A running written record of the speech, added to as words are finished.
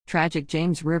Tragic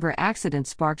James River accident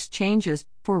sparks changes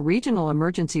for regional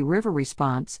emergency river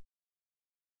response.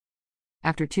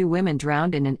 After 2 women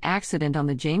drowned in an accident on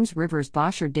the James River's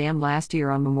Boshard Dam last year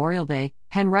on Memorial Day,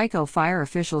 Henrico fire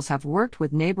officials have worked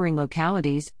with neighboring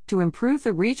localities to improve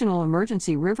the regional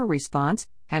emergency river response,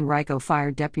 Henrico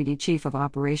Fire Deputy Chief of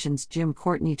Operations Jim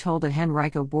Courtney told the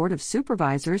Henrico Board of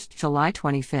Supervisors July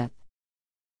 25.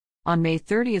 On May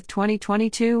 30,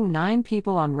 2022, 9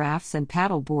 people on rafts and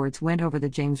paddle boards went over the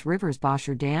James River's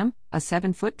Boshard Dam, a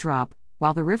 7-foot drop,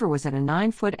 while the river was at a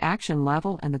 9-foot action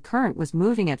level and the current was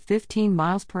moving at 15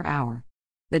 miles per hour.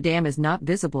 The dam is not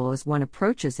visible as one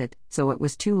approaches it, so it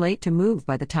was too late to move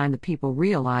by the time the people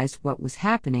realized what was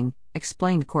happening,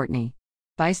 explained Courtney.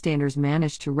 Bystanders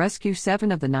managed to rescue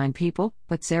 7 of the 9 people,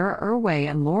 but Sarah Irway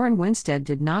and Lauren Winstead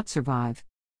did not survive.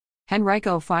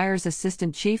 Henrico Fire's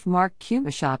Assistant Chief Mark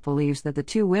Cumashot believes that the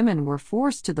 2 women were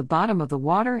forced to the bottom of the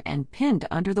water and pinned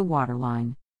under the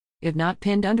waterline. If not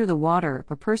pinned under the water,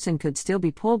 a person could still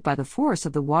be pulled by the force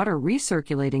of the water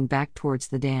recirculating back towards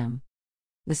the dam.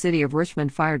 The City of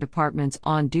Richmond Fire Department's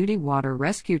on-duty water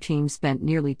rescue team spent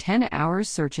nearly 10 hours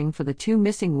searching for the 2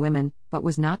 missing women, but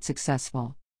was not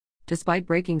successful. Despite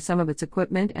breaking some of its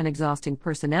equipment and exhausting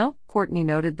personnel, Courtney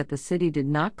noted that the city did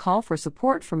not call for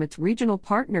support from its regional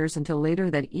partners until later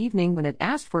that evening when it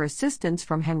asked for assistance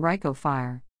from Henrico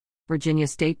Fire. Virginia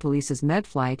State Police's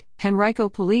MedFlight, Henrico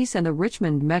Police and the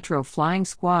Richmond Metro Flying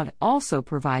Squad also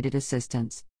provided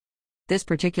assistance. This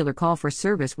particular call for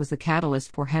service was the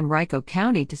catalyst for Henrico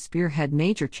County to spearhead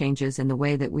major changes in the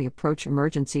way that we approach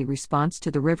emergency response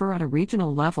to the river on a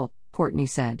regional level, Courtney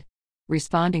said.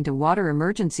 Responding to water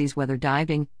emergencies, whether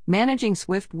diving, managing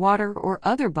swift water, or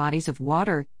other bodies of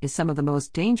water, is some of the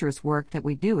most dangerous work that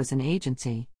we do as an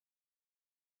agency.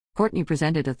 Courtney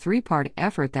presented a 3-part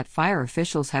effort that fire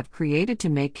officials have created to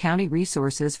make county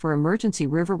resources for emergency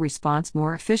river response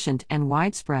more efficient and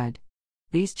widespread.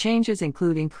 These changes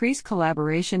include increased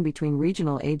collaboration between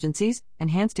regional agencies,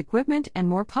 enhanced equipment, and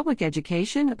more public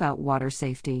education about water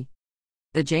safety.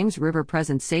 The James River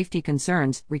presents safety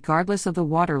concerns, regardless of the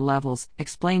water levels,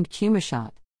 explained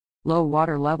Cumashot. Low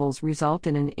water levels result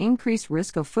in an increased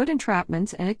risk of foot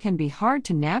entrapments, and it can be hard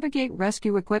to navigate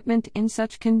rescue equipment in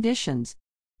such conditions.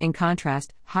 In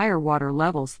contrast, higher water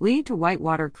levels lead to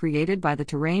whitewater created by the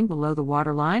terrain below the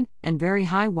waterline, and very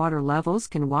high water levels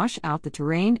can wash out the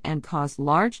terrain and cause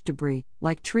large debris,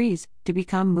 like trees, to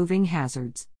become moving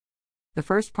hazards. The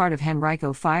first part of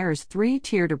Henrico Fire's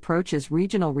 3-tiered approach's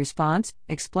regional response,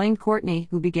 explained Courtney,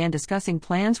 who began discussing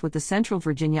plans with the Central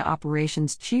Virginia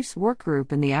Operations Chiefs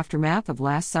Workgroup in the aftermath of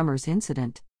last summer's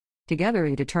incident. Together,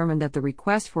 they determined that the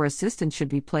request for assistance should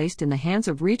be placed in the hands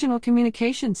of regional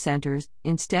communications centers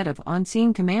instead of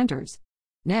on-scene commanders.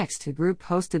 Next, the group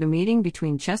hosted a meeting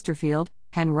between Chesterfield,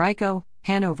 Henrico,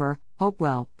 Hanover,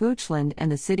 Hopewell, Goochland,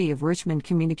 and the City of Richmond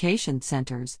communications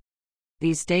centers.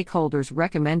 These stakeholders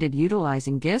recommended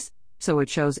utilizing GIS, so it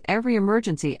shows every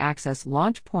emergency access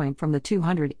launch point from the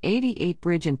 288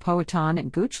 bridge in Powhatan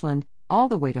and Goochland, all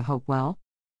the way to Hopewell.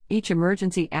 Each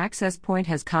emergency access point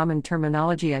has common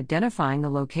terminology identifying the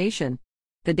location.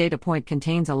 The data point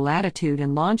contains a latitude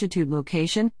and longitude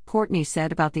location, Courtney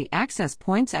said, about the access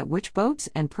points at which boats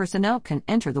and personnel can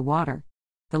enter the water.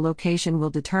 The location will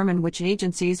determine which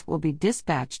agencies will be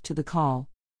dispatched to the call.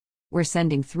 We're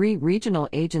sending 3 regional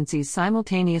agencies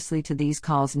simultaneously to these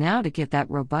calls now to get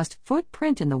that robust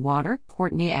footprint in the water,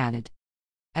 Courtney added.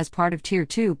 As part of Tier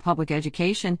 2 public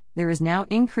education, there is now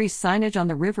increased signage on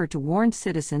the river to warn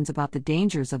citizens about the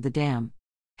dangers of the dam.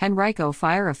 Henrico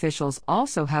fire officials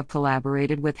also have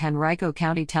collaborated with Henrico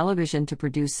County Television to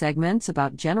produce segments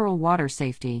about general water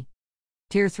safety.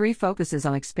 Tier 3 focuses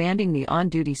on expanding the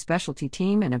on-duty specialty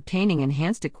team and obtaining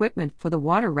enhanced equipment for the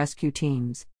water rescue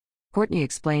teams. Courtney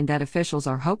explained that officials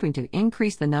are hoping to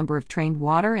increase the number of trained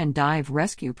water and dive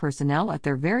rescue personnel at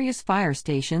their various fire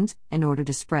stations in order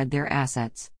to spread their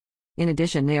assets. In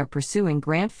addition, they are pursuing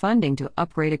grant funding to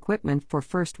upgrade equipment for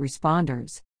first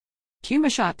responders.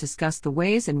 Cumashot discussed the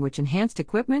ways in which enhanced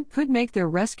equipment could make their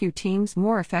rescue teams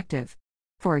more effective.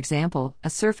 For example, a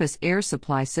surface air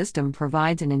supply system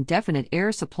provides an indefinite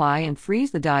air supply and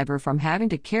frees the diver from having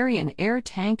to carry an air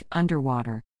tank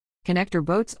underwater. Connector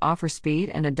boats offer speed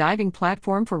and a diving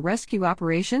platform for rescue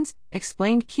operations,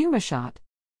 explained Cumashot.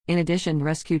 In addition,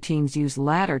 rescue teams use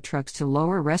ladder trucks to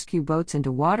lower rescue boats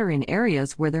into water in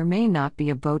areas where there may not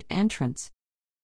be a boat entrance.